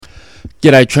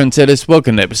G'day trendsetters,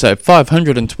 welcome to episode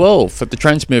 512 of the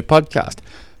Trainsmooth podcast.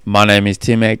 My name is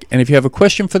Tim Egg, and if you have a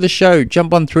question for the show,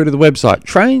 jump on through to the website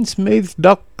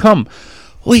trainsmooth.com,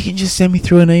 or you can just send me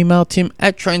through an email,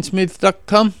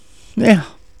 tim@trainsmooth.com. Now,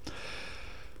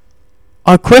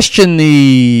 I question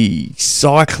the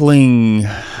cycling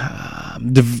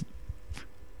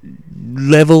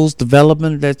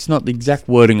development. That's not the exact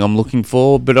wording I'm looking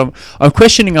for, but I'm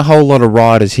questioning a whole lot of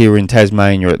riders here in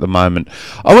Tasmania at the moment.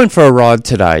 I went for a ride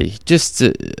today, just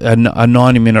a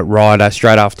 90-minute ride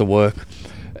straight after work,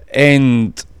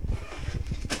 and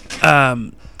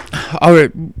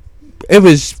it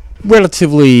was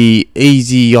relatively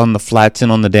easy on the flats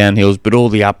and on the downhills, but all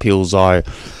the uphills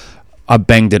I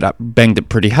banged it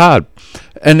pretty hard,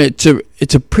 and it's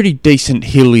a pretty decent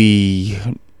hilly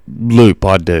loop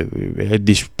I do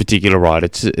this particular ride.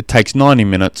 It takes 90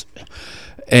 minutes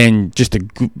and just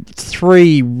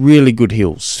three really good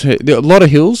hills. There are a lot of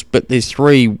hills, but there's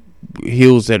three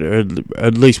hills that are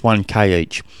at least 1k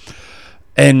each,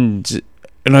 and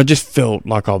I just felt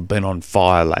like I've been on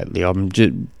fire lately. I've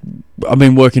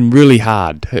been working really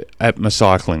hard at my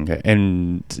cycling,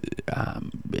 and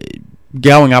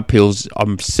going up hills,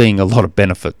 I'm seeing a lot of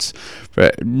benefits.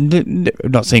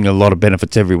 Not seeing a lot of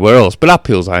benefits everywhere else, but up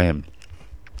hills I am.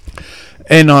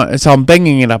 And so I'm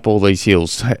banging it up all these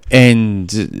hills,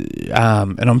 and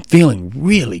I'm feeling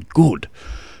really good,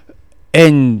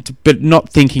 but not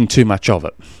thinking too much of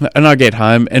it. And I get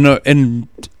home, and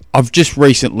I've just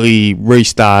recently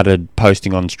restarted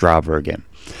posting on Strava again,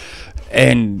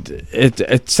 and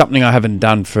it's something I haven't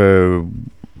done for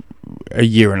a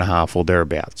year and a half or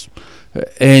thereabouts.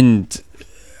 And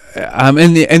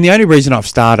the only reason I've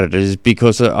started is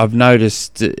because I've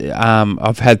noticed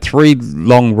I've had 3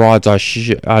 long rides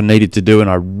I needed to do, and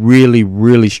I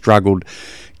really struggled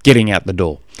getting out the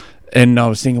door. And I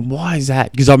was thinking, why is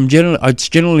that? Because it's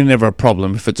generally never a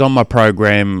problem. If it's on my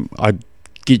program, I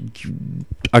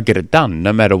get it done,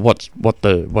 no matter what's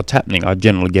happening. I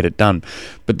generally get it done.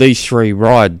 But these 3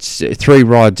 rides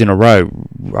in a row,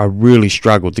 I really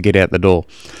struggled to get out the door.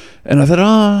 And I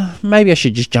thought, maybe I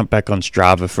should just jump back on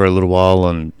Strava for a little while,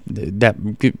 and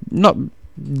not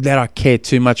that I care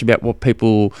too much about what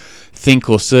people think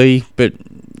or see, but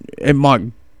it might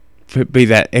be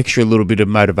that extra little bit of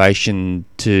motivation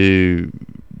to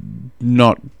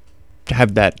not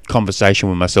have that conversation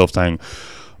with myself saying,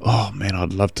 oh man,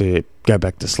 I'd love to go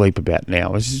back to sleep about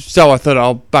now. So I thought,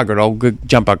 I'll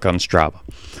jump back on Strava.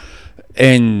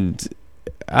 And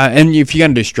if you're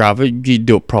going to do Strava, you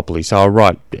do it properly. So I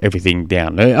write everything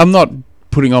down. I'm not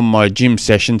putting on my gym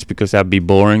sessions because that'd be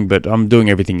boring, but I'm doing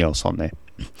everything else on there.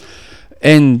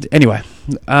 And anyway,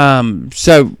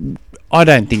 so I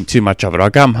don't think too much of it. I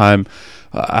come home,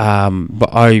 but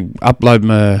I upload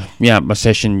my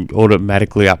session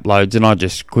automatically uploads, and I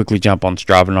just quickly jump on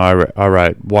Strava, and I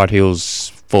wrote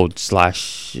Whitehills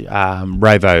 /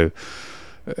 Ravo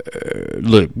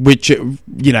loop, which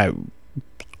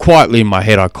quietly in my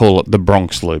head I call it the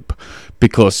Bronx Loop,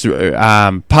 because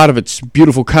part of it's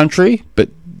beautiful country, but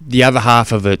the other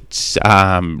half of it's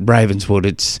Ravenswood.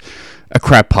 It's a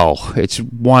crap hole. It's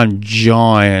one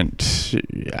giant,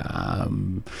 I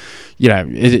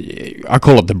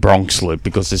call it the Bronx Loop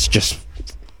because it's just,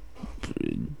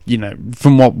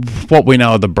 from what we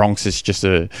know of the Bronx, it's just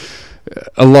a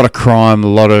lot of crime, a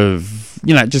lot of,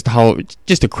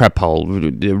 just a crap hole.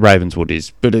 Ravenswood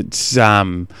is, but it's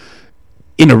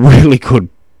in a really good,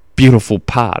 beautiful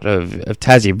part of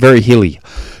Tassie, very hilly,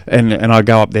 and I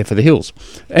go up there for the hills.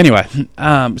 Anyway,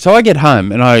 so I get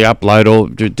home and I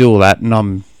do all that, and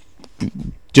I'm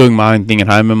doing my own thing at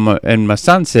home, and my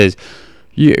son says,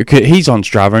 he's on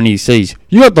Strava and he sees,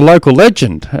 you got the local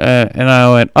legend, and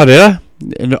I went, oh, did I?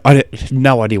 And I had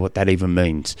no idea what that even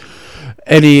means.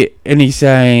 And he's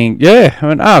saying, yeah. I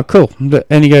went, oh, cool.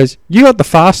 And he goes, you got the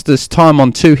fastest time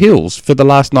on 2 hills for the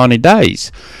last 90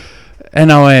 days. And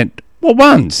I went, what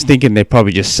ones? Thinking they're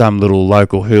probably just some little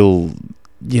local hill,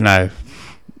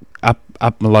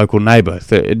 up my local neighbour,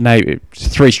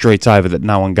 3 streets over that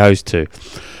no one goes to.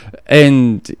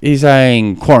 And he's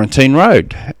saying Quarantine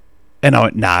Road. And I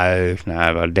went, no,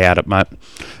 I doubt it, mate.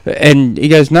 And he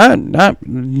goes, no,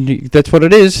 that's what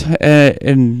it is.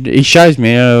 And he shows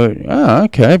me, oh,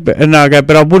 okay. And I go,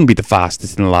 but I wouldn't be the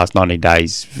fastest in the last 90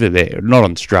 days for there, not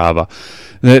on Strava,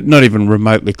 not even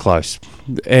remotely close.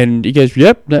 And he goes,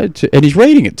 yep, and he's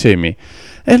reading it to me.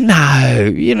 And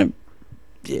no,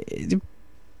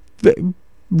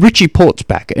 Richie Port's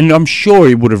back, and I'm sure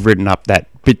he would have ridden up that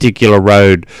particular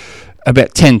road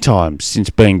about 10 times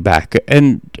since being back,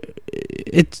 and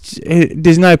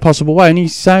there's no possible way. And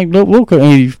he's saying, look, and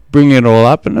he's bringing it all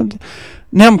up, and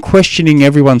now I'm questioning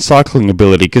everyone's cycling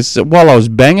ability, because while I was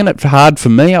banging it hard for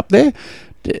me up there,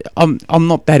 I'm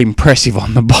not that impressive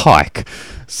on the bike.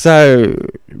 So,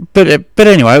 but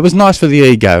anyway, it was nice for the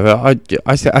ego.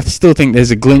 I still think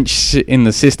there's a glitch in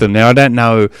the system. Now I don't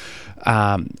know,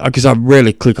 because I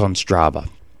rarely click on Strava,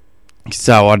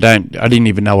 so I didn't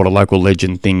even know what a local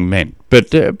legend thing meant.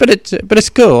 But it's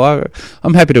cool.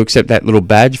 I'm happy to accept that little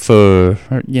badge for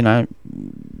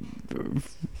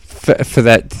for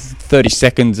that 30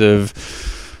 seconds of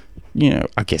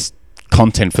I guess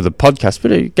content for the podcast,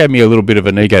 but it gave me a little bit of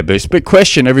an ego boost. But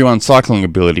question everyone's cycling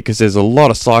ability, because there's a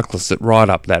lot of cyclists that ride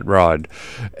up that ride,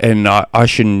 and I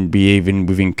shouldn't be even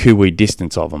within Kiwi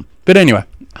distance of them. But anyway,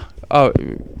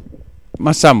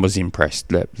 my son was impressed.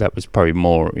 That was probably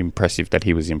more impressive that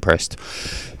he was impressed.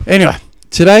 Anyway,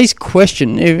 today's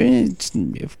question, it's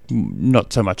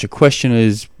not so much a question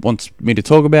as wants me to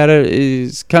talk about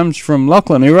it, comes from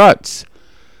Lachlan, who writes,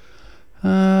 he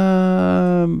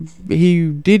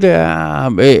did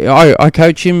I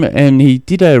coach him, and he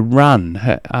did a run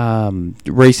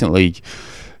recently,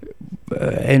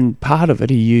 and part of it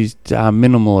he used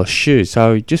minimalist shoes,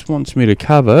 so he just wants me to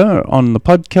cover on the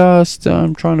podcast.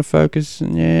 I'm trying to focus.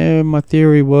 My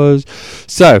theory was,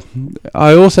 so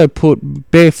I also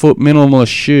put barefoot minimalist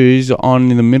shoes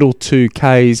on in the middle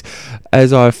 2Ks,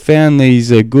 as I found these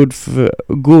are good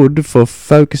for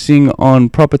focusing on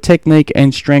proper technique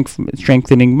and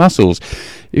strengthening muscles.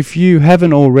 If you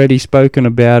haven't already spoken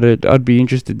about it, I'd be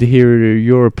interested to hear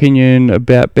your opinion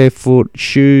about barefoot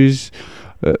shoes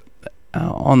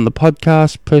on the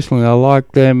podcast. Personally, I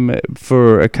like them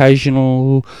for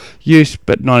occasional use,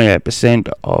 but 98%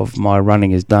 of my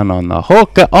running is done on the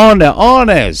Hoka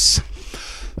Honors.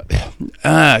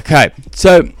 Okay,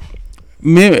 so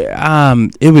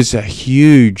it was a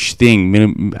huge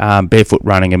thing, barefoot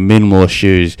running and minimalist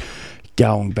shoes,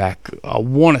 going back, I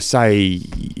want to say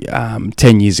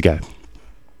 10 years ago.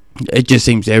 It just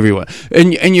seems everywhere,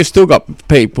 and you've still got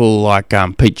people like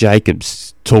Pete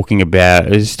Jacobs talking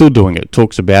about it, still doing it,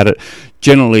 talks about it.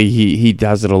 Generally, he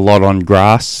does it a lot on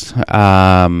grass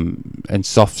and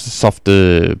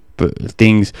softer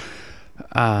things.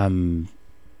 I've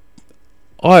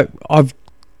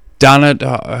done it,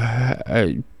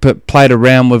 but played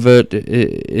around with it.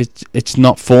 It's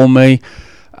not for me.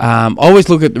 I always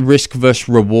look at the risk versus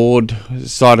reward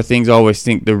side of things. I always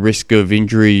think the risk of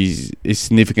injuries is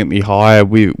significantly higher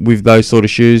with those sort of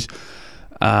shoes,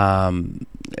 or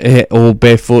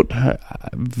barefoot.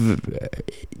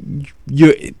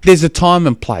 There's a time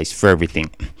and place for everything.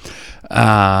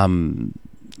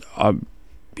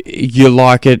 You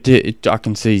like it, I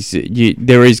can see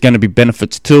there is going to be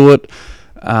benefits to it.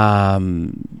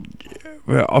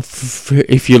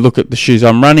 If you look at the shoes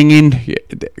I'm running in,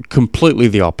 completely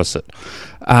the opposite.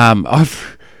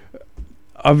 I've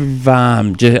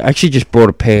just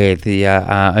bought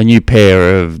a new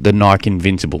pair of the Nike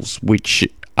Invincibles, which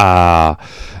are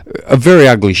a very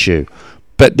ugly shoe,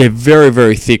 but they're very,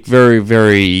 very thick, very,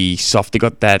 very soft. They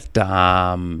got that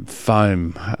foam,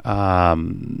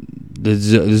 the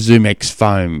ZoomX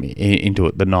foam into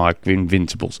it, the Nike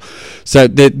Invincibles. So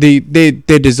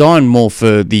they're designed more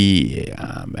for the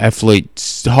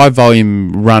athletes, high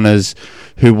volume runners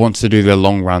who wants to do their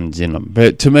long runs in them.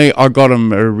 But to me, I got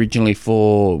them originally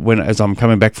for as I'm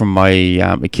coming back from my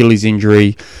Achilles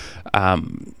injury. I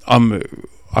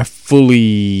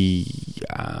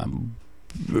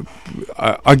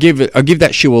give that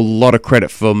shoe a lot of credit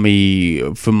for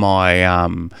my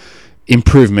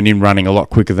improvement in running a lot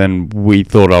quicker than we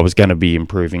thought I was going to be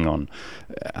improving on.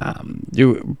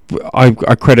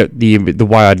 I credit the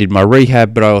way I did my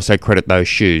rehab, but I also credit those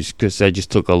shoes because they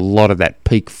just took a lot of that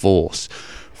peak force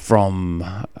from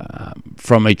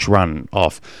each run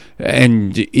off.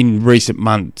 And in recent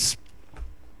months,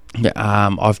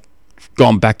 I've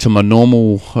gone back to my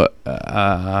normal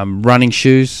running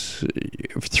shoes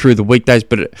through the weekdays,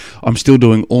 but I'm still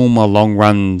doing all my long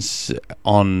runs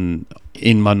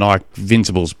in my Nike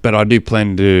Invincibles, but I do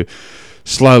plan to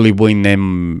slowly wean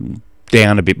them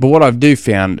down a bit. But what I've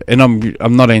found, and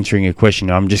I'm not answering a question,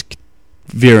 I'm just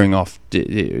veering off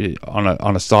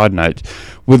on a side note,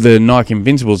 with the Nike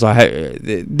Invincibles,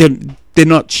 they're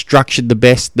not structured the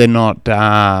best, they're not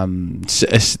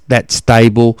that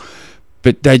stable,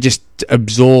 but they just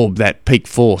absorb that peak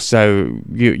force, so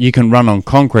you can run on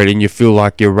concrete and you feel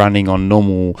like you're running on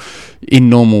normal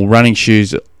running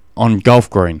shoes on golf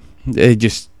green. They're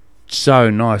just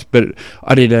so nice. But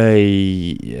I did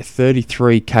a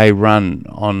 33k run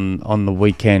on the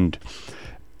weekend,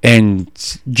 and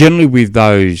generally with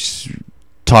those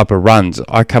type of runs,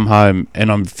 I come home and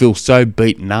I feel so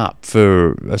beaten up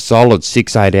for a solid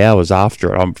 6-8 hours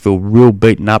after it. I feel real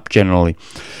beaten up generally,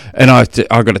 and I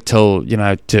got to tell,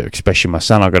 to especially my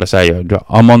son, I got to say,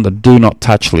 I'm on the do not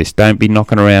touch list. Don't be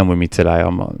knocking around with me today.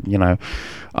 I'm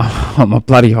a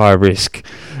bloody high risk.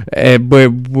 We're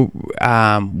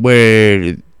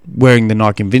wearing the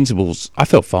Nike Invincibles. I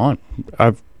felt fine.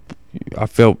 I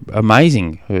felt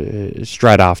amazing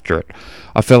straight after it.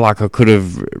 I felt like I could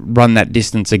have run that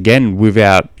distance again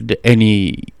without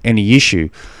any issue.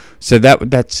 So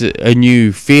that's a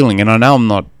new feeling, and I know I'm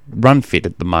not run fit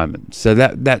at the moment. So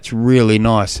that's really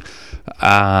nice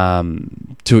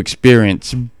to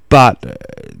experience. But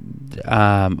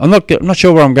I'm not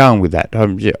sure where I'm going with that.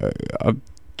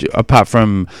 Apart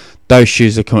from those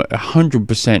shoes are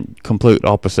 100% complete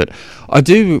opposite. I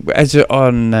do,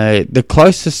 on the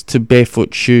closest to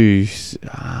barefoot shoes,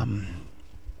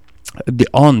 the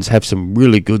Ons have some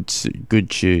really good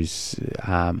shoes,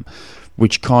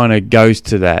 which kind of goes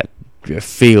to that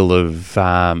feel of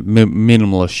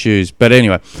minimalist shoes. But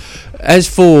anyway, as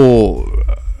for,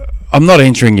 I'm not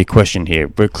answering your question here,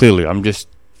 but clearly I'm just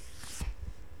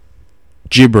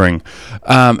gibbering.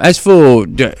 As for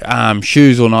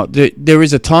shoes or not, there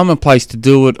is a time and place to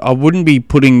do it. I wouldn't be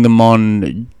putting them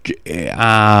on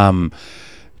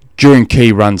during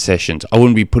key run sessions. I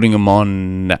wouldn't be putting them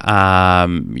on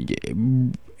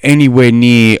anywhere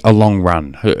near a long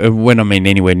run. When I mean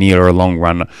anywhere near a long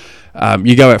run,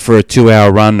 you go out for a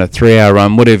 2-hour run, a 3-hour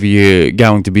run, whatever you're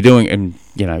going to be doing, and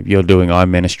you're doing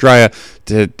Ironman Australia,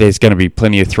 there's going to be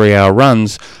plenty of 3-hour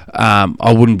runs.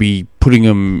 I wouldn't be putting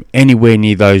them anywhere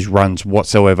near those runs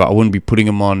whatsoever. I wouldn't be putting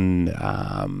them on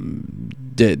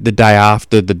the day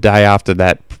after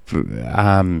that.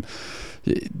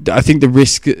 I think the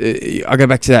risk, I go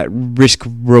back to that risk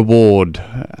reward.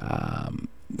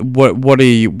 What's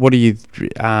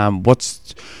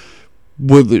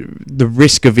the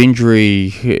risk of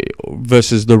injury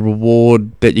versus the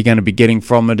reward that you're going to be getting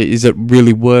from it? Is it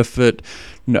really worth it?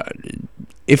 No.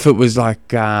 If it was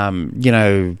like a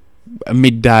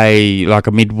midday, like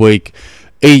a midweek,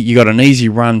 you got an easy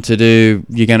run to do,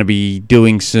 you're going to be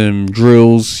doing some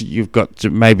drills, you've got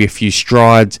maybe a few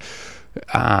strides,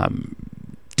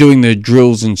 doing the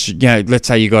drills, and let's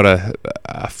say you got a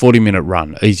 40-minute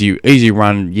run, easy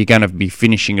run, you're going to be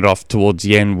finishing it off towards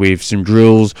the end with some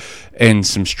drills and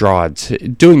some strides.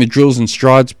 Doing the drills and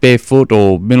strides barefoot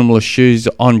or minimalist shoes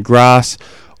on grass,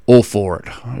 all for it.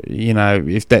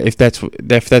 If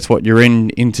that's what you're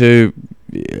into,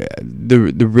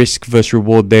 the risk versus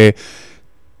reward there,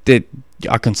 that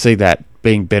I can see that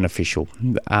being beneficial.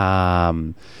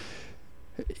 As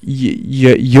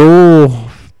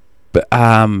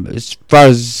far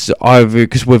as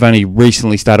because we've only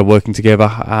recently started working together,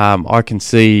 I can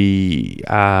see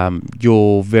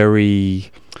you're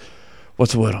very,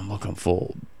 what's the word I'm looking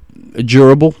for?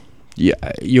 Durable. Yeah,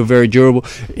 you're very durable.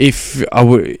 If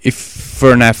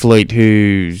for an athlete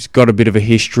who's got a bit of a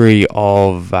history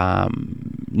of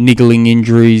niggling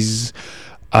injuries,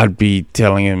 I'd be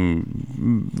telling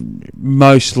him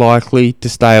most likely to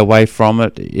stay away from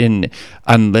it,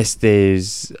 unless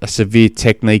there's a severe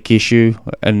technique issue,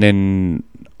 and then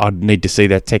I'd need to see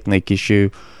that technique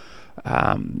issue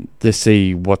to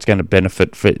see what's going to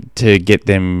benefit to get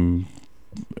them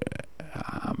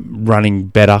running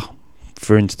better,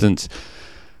 for instance.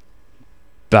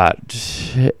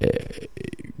 But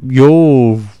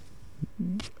you're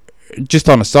just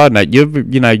on a side note.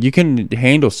 You can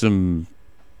handle some.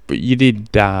 You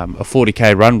did a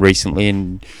 40k run recently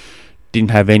and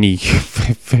didn't have any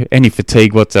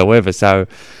fatigue whatsoever. So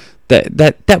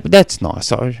that's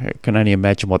nice. I can only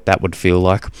imagine what that would feel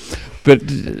like. But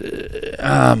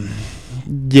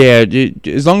yeah,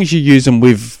 as long as you use them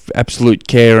with absolute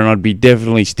care, and I'd be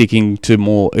definitely sticking to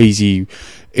more easy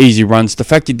runs. The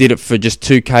fact you did it for just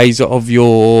 2Ks of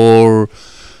your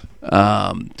you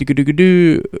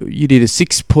did a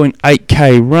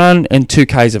 6.8k run, and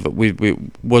 2Ks of it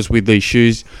was with these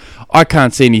shoes. I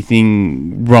can't see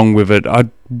anything wrong with it. I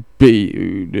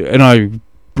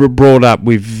brought up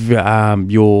with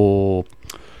your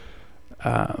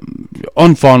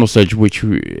on Final Surge, which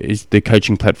is the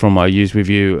coaching platform I use with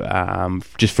you,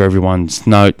 just for everyone's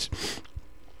notes.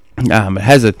 It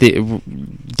has a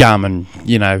Garmin,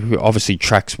 obviously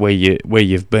tracks where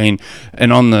you've been,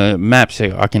 and on the maps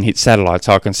I can hit satellite,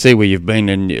 so I can see where you've been,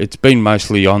 and it's been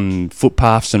mostly on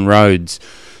footpaths and roads.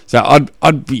 So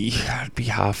I'd be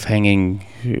half hanging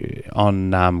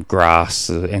on grass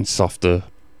and softer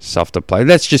play.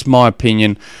 That's just my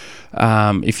opinion.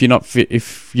 If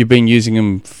you've been using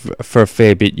them for a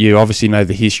fair bit, you obviously know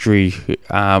the history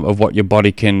of what your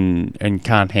body can and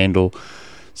can't handle.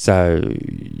 So,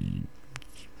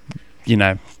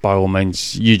 by all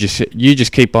means, you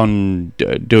just keep on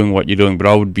doing what you're doing. But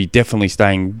I would be definitely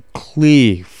staying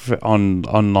clear on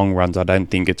long runs. I don't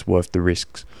think it's worth the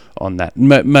risks on that.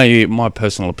 Maybe my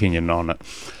personal opinion on it.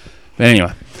 But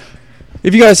anyway,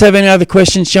 if you guys have any other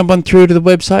questions, jump on through to the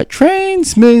website,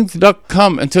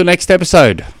 trainsmooth.com. Until next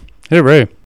episode. Hooroo.